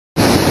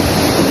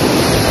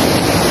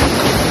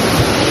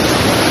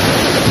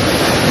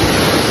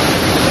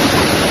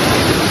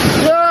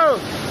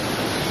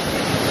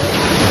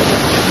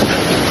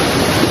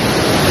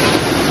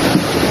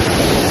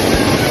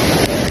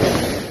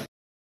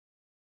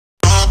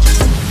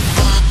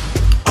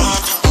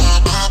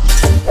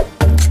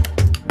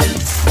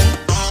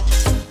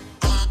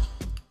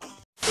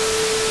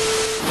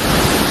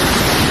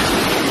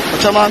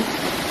Watch a man.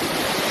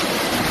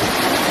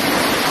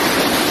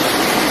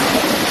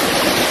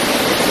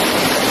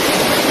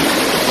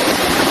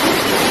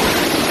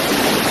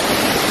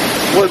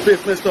 Whole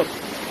place messed up.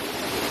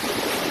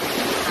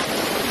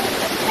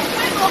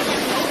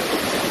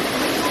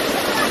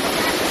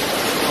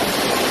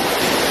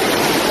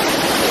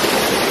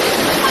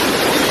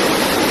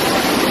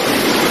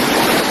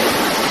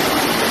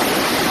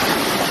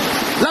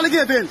 Lock the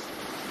gate, Vince.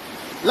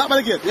 Lock by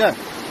the gate, yeah.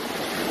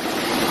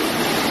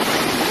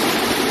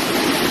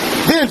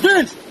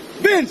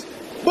 Vince!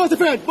 Boss the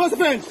fence!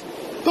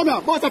 Come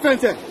here, boss the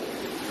fence here.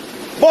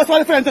 Boss for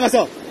the fence,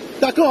 sir.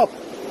 That come up.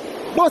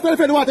 Boss for the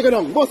fence, water go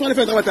down. Boss for the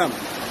fence, over time.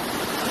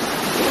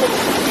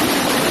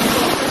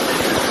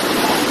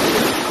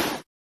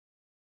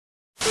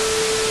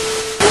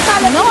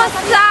 No,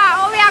 sir.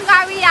 Oh, we are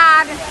going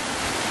yard.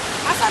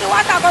 I saw the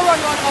water go run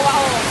our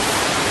house.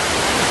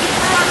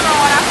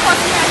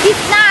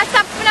 It's not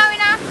stop now, you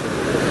know.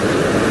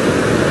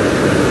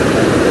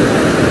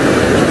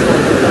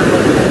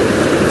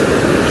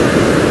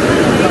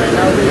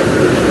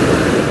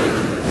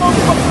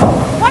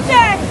 Watch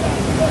it!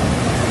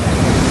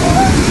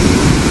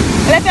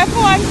 Left your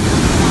phone.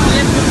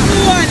 Left the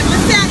phone. I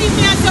say if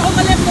you have to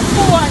left the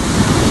phone.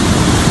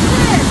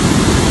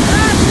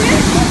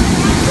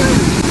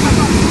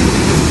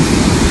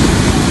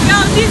 Yo,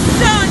 this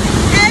sun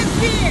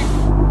heavy.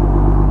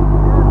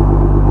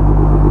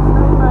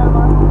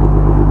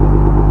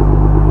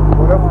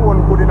 What the phone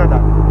put in on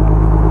that?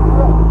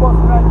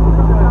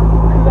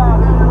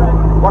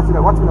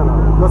 What's in there?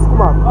 Just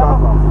come on.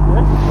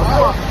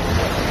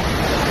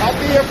 I'll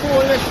be a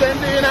fool next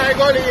time in our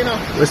gully, you know.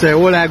 We say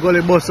all our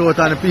gully bus out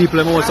and the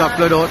people most have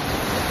flood out.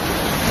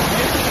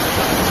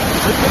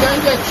 If you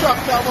don't get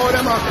trapped about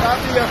them, I'll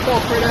be a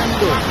fuck with them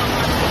too.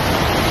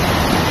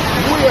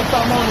 Waste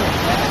of money.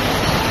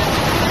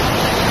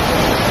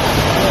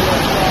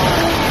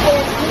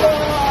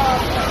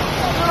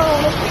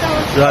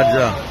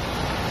 Jaja.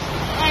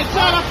 I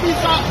got a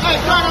piece of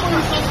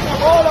stuff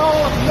all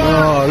over.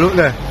 Oh, look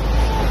there.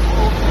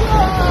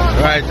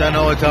 Right, and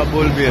out of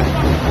Bull Bay.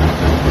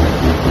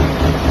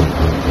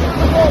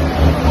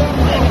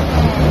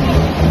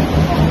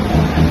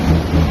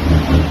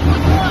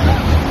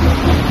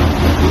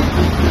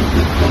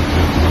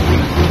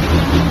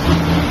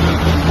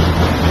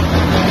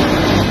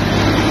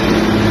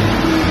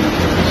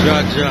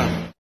 Jaja.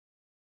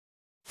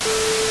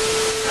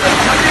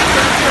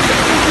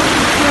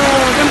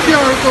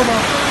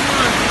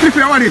 If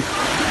you want it,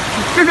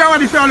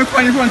 so look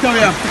for in front of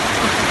you.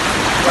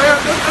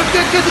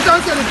 Get it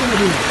and sell it to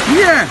me.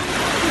 Yeah.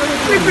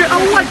 If you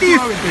want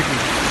this.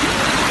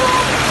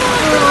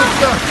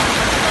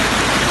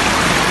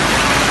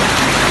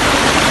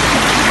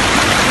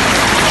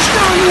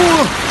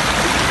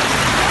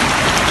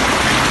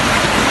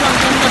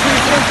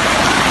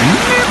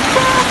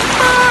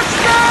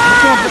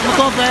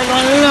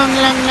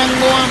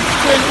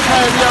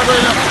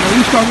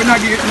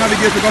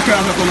 Navigate to go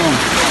further come on.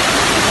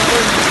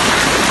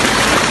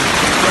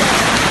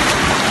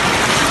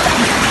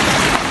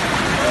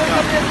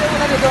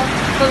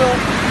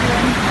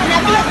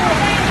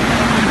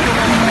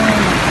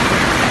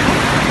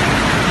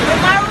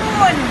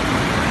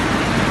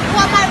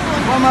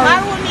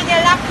 Maroon means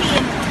you're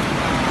locking.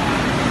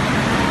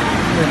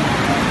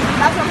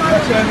 That's a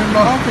maroon.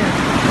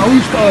 I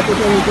wish to look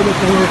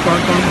for work on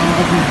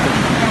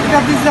It's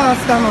a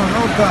disaster, man.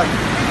 Oh, God.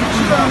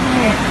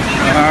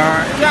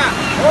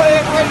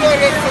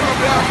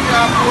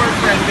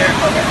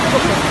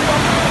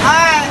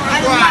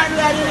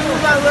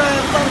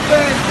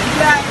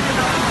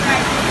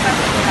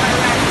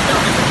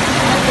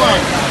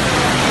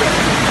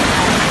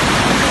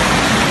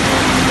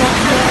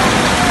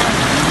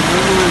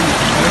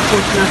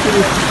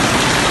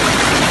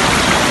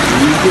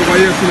 Over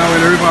here now where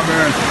the river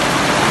burns.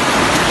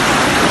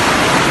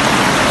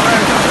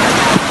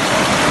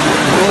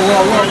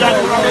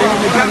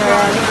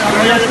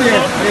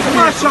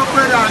 Smash up,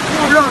 brother.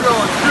 Blood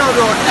out.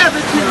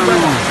 Everything,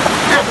 brother.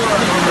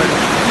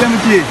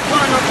 Everything.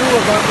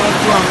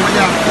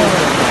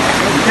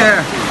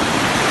 Yeah.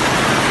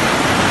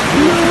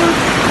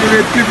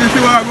 You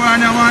see what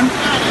going on, man?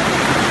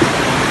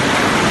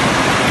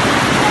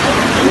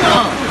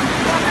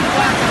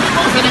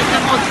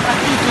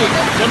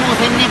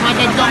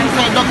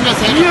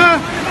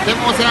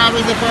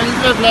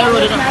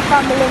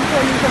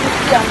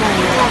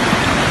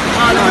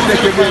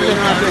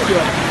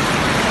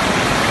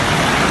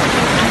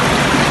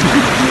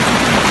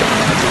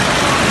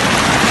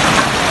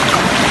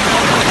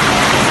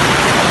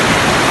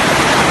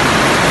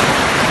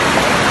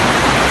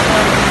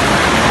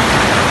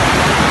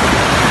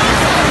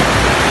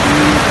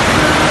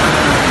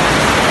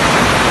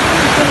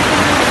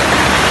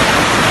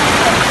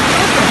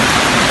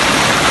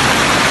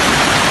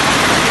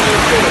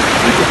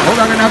 How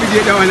long can I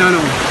navigate that one now?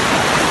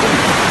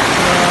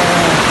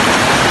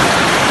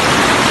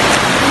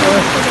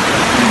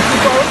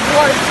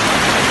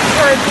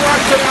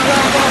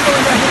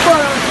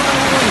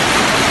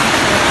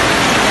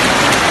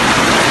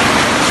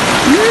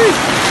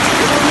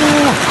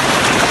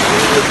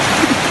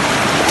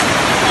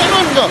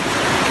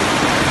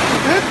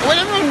 Where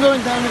you run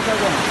going down this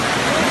again?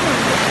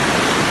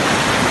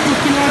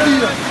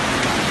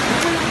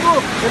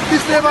 If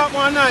this never up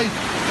one night.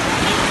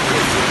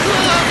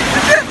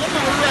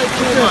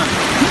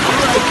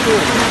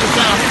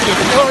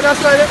 Oh,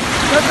 that's why they're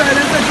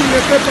taking the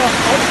pepper.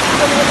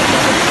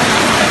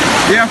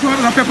 Yeah, so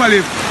the pepper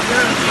leaf.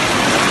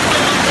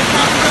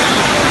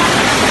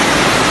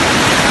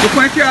 You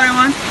point here,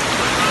 man.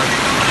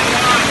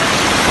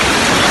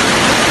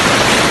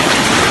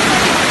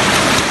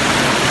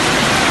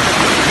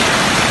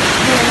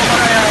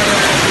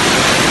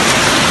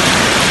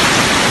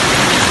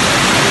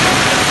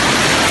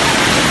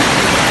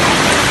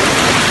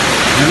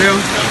 Hello.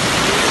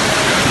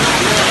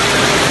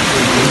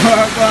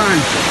 Work on.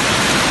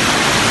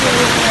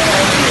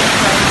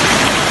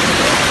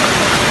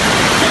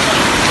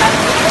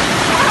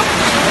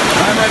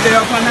 I'm a day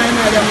up on 9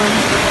 man.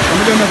 I'm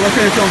going to go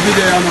take some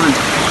video, man.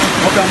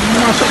 Okay, I'm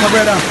going to shut my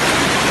brother.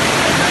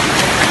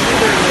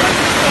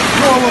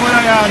 No woman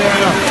I am there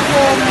now.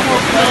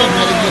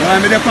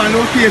 I'm there on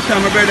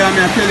location, my brother. I'm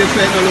tell you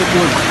say it no look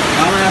good.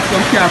 I'm going to have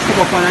some cars come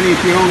up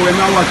underneath you when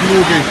I watch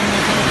movie.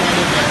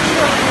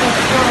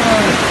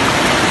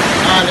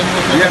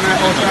 Yeah, man,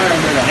 outside,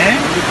 brother. Eh?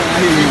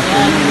 I'm in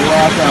the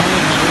water.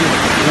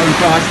 Run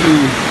past me.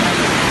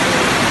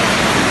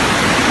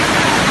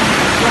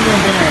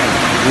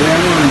 Yeah,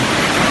 man.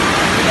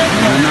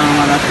 No,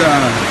 man, that's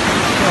all.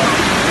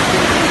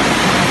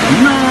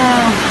 No.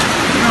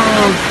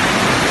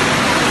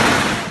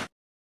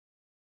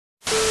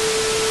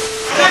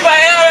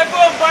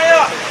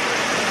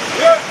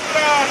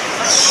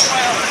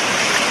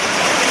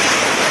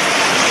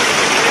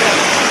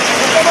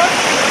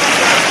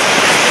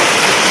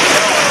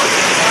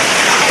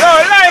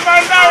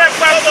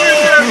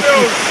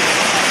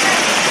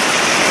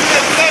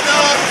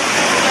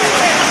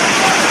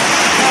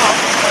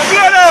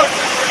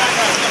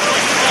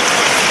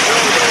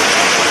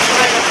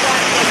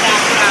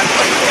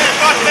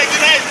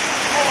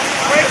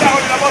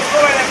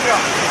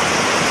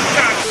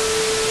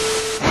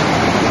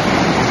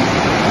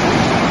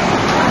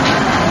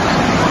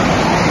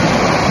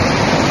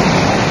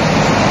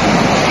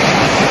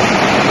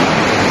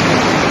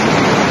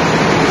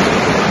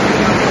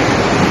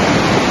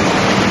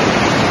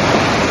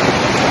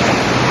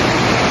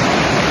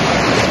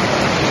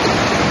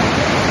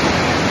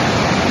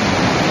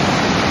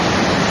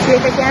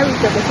 Siete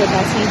chiarito questo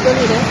casito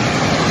lì,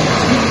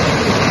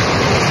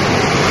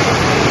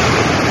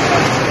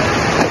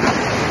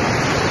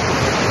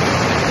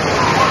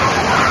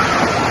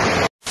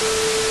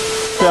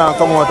 Can't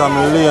come out of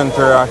my lane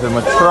to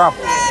my trap.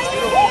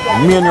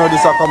 Main road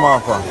this a come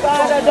off.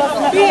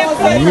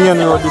 Main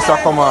road this a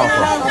come off.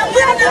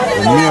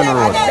 Main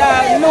road.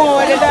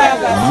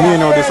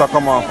 Main road this a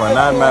come off.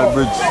 9 Mile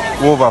Bridge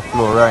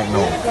overflow right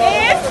now.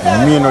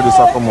 Main road this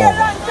a come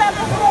over.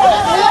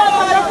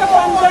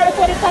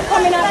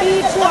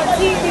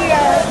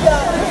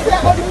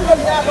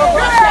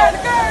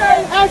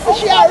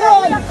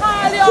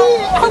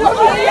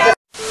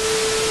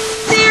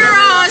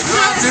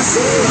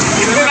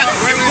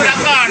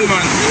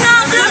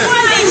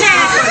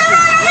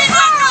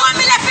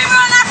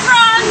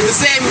 The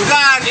same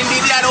gun in the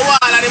other wall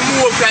and the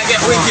move can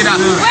get wicked up.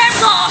 Where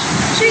go?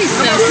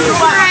 Jesus.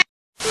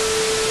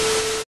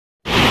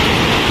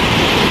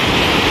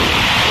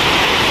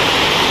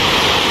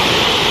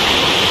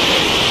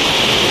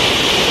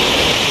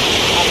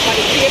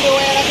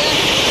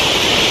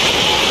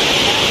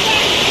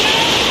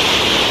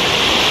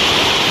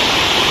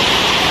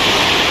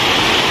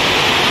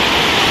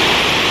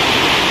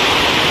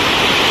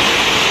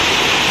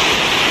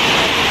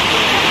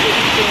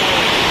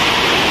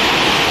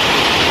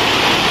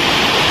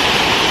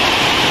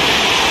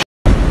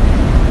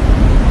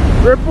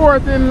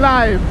 Reporting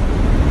live.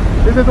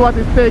 This is what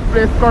is taking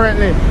place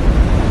currently.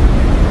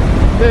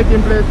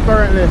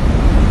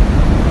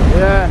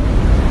 Yeah.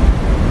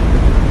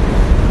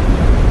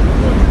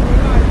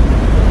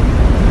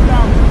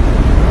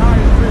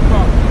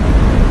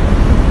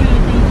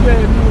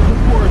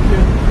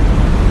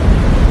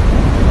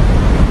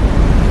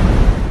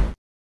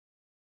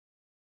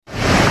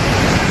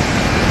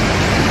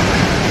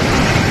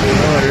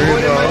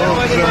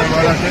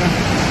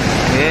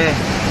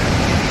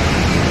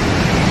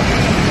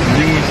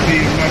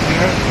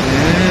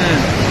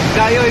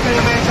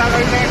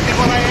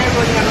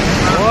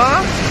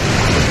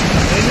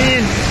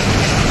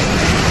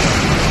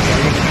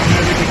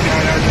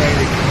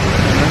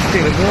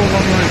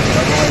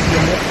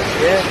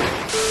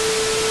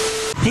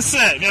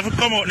 Sir, we have to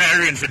come out in the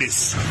rain for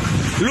this.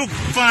 Look,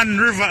 Fan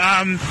River,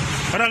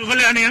 what are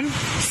the name?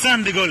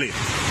 Sandy Gully.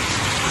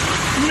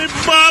 Me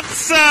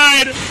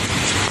backside.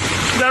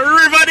 The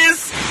river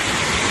this.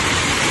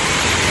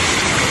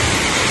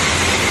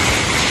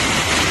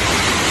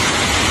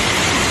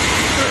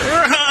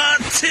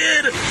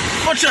 Rotted.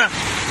 Watch out.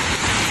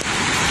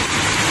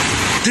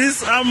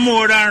 This is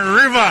more than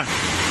river.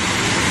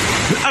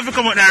 We have to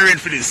come out in the rain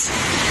for this.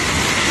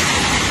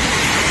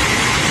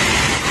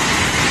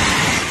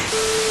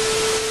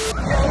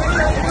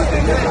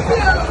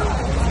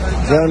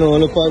 John,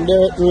 look on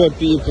dirt road,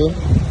 people.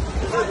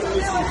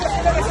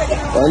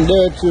 On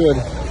dirt road.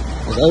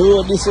 There's a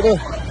road this, you know?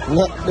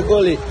 Not the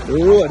gully, the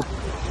road.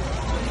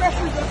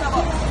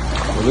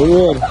 The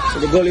road. So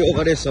the gully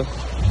over there, sir.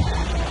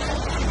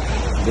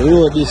 The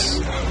road this.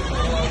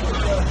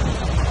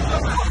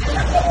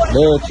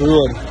 Dirt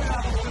road.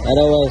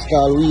 Otherwise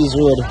called Weeze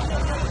Road.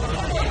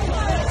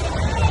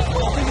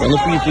 And the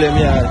people in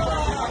here.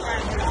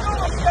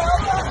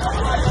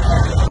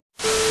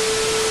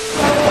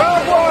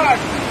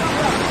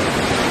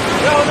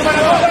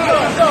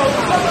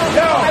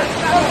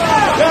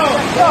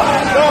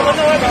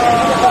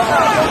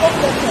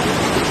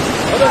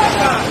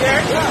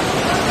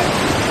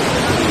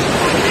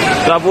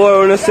 Stop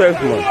boy on the surf,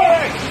 man.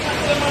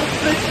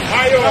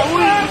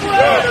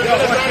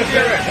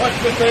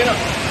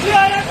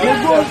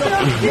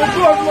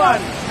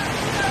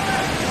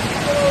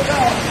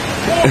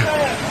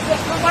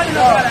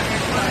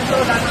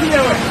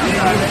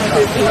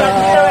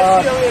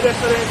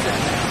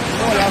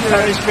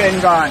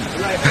 Gone.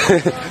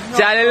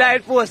 Charlie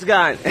light post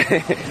gone.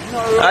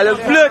 All the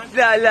blood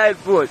that light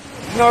post.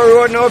 No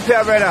road, no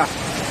pair, brother.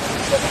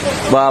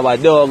 Baba,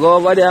 dog, go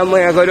over there,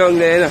 man, go down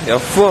there, you know. You're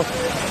fuck.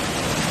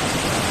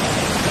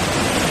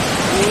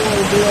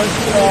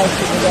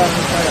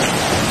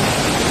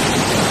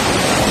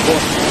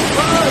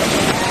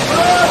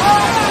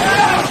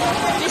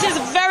 This is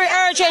very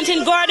urgent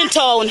in Garden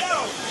Town.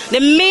 The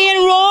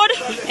main road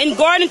in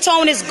Garden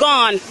Town is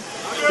gone.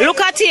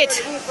 Look at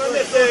it.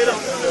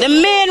 The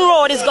main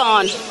road is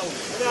gone.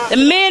 The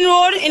main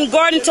road in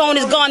Garden Town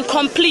is gone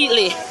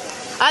completely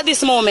at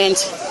this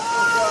moment.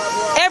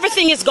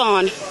 Everything is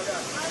gone.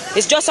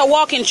 It's just a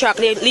walking track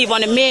they leave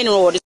on the main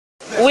road.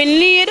 We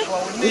need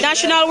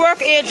National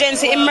Work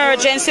Agency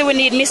emergency. We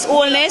need Miss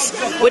Wholeness.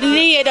 We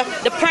need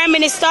the Prime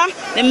Minister.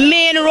 The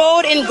main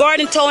road in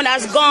Garden Town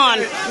has gone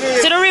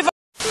to the river.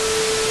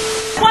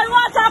 One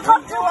water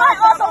come through my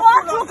house, the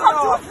water come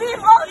through Steve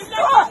House.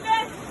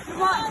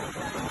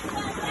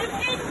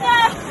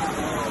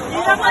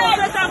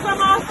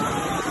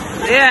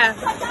 Yeah.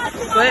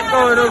 So it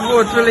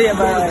go to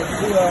labor.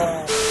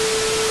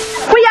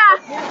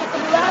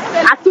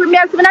 I see me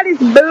as this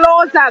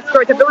blows that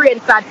skirt of the rain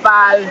start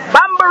fall.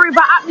 Bamboo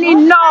River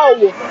happening now.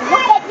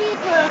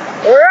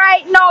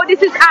 Right now,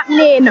 this is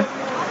happening.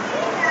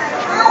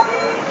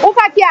 Who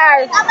got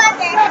here?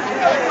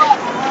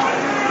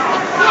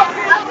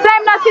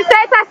 Same as she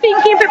says, I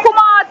think if you come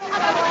out.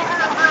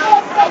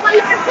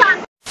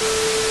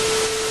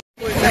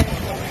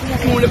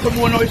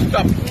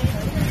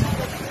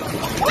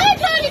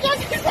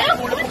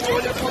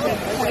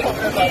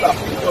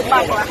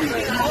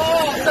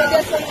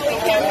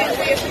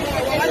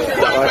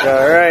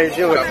 Alright,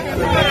 do it.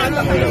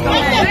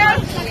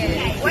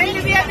 When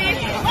the baby?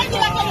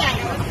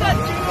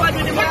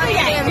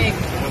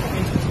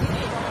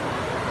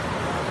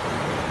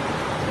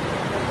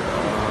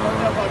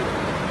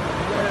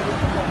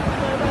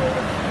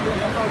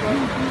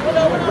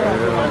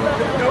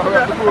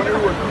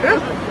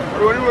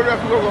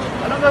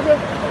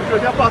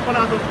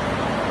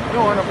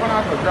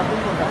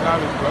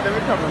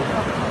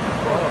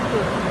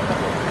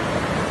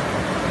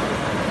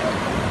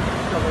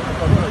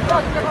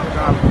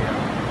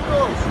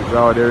 This is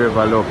how the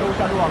river look.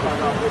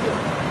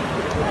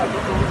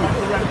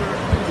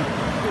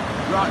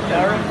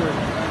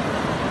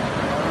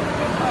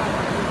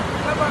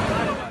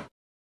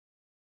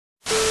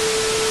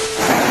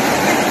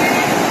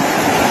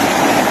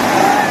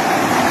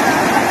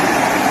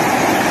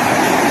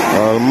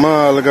 All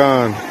mall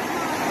gone.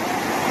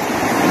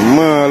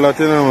 Mall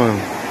Latina man.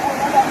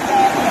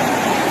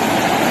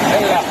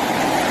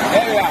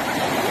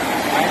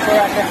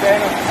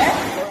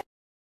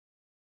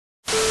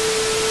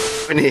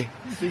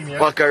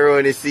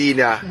 Macaroni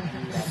senior.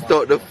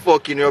 Stop the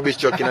fucking rubbish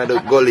truck in the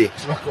gully.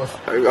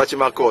 Watch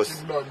him a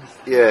cuss.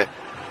 Yeah.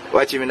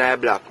 Watch him in a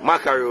black.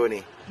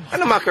 Macaroni. I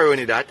know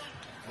macaroni that.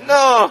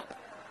 No.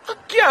 I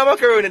can't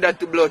macaroni that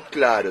to blood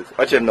clots.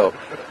 Watch him now.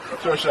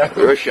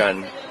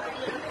 Russian.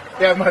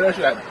 Yeah, man,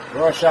 Russian.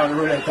 Russian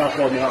roulette and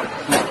come here.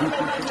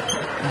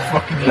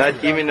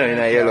 Not even in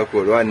a yellow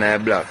coat, one in a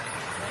black.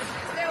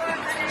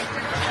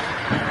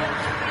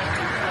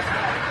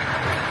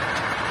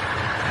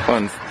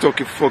 One stuck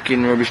a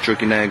fucking rubbish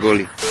truck in a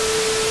gully.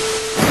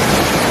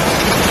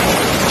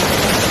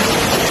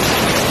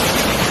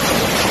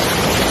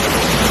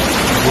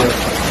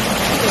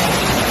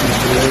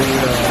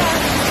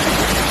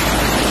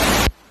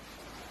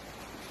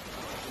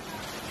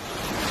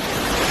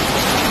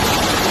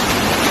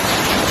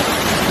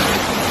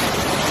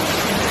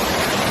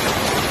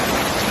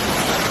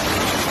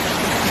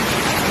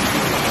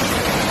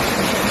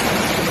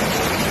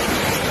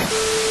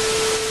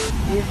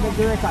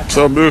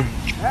 So, bro.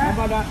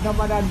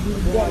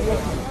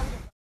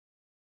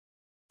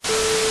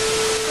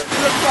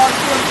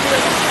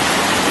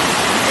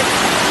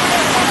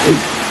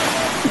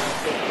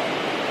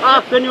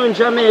 Afternoon,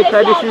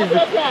 Jamaica. This is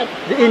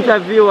the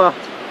interviewer,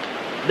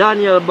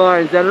 Daniel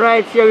Barnes, and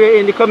right here we're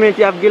in the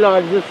community of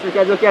Gillard District.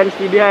 As you can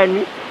see behind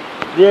me,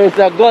 there is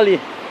a gully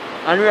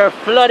and we are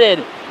flooded,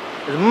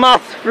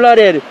 mass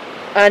flooded.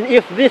 And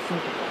if this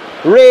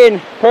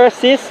rain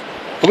persists,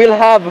 we'll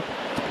have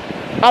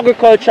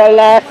agricultural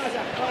loss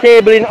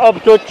tabling up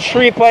to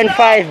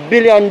 $3.5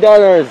 billion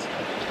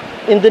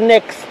in the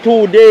next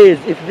 2 days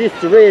if this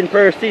rain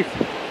persists.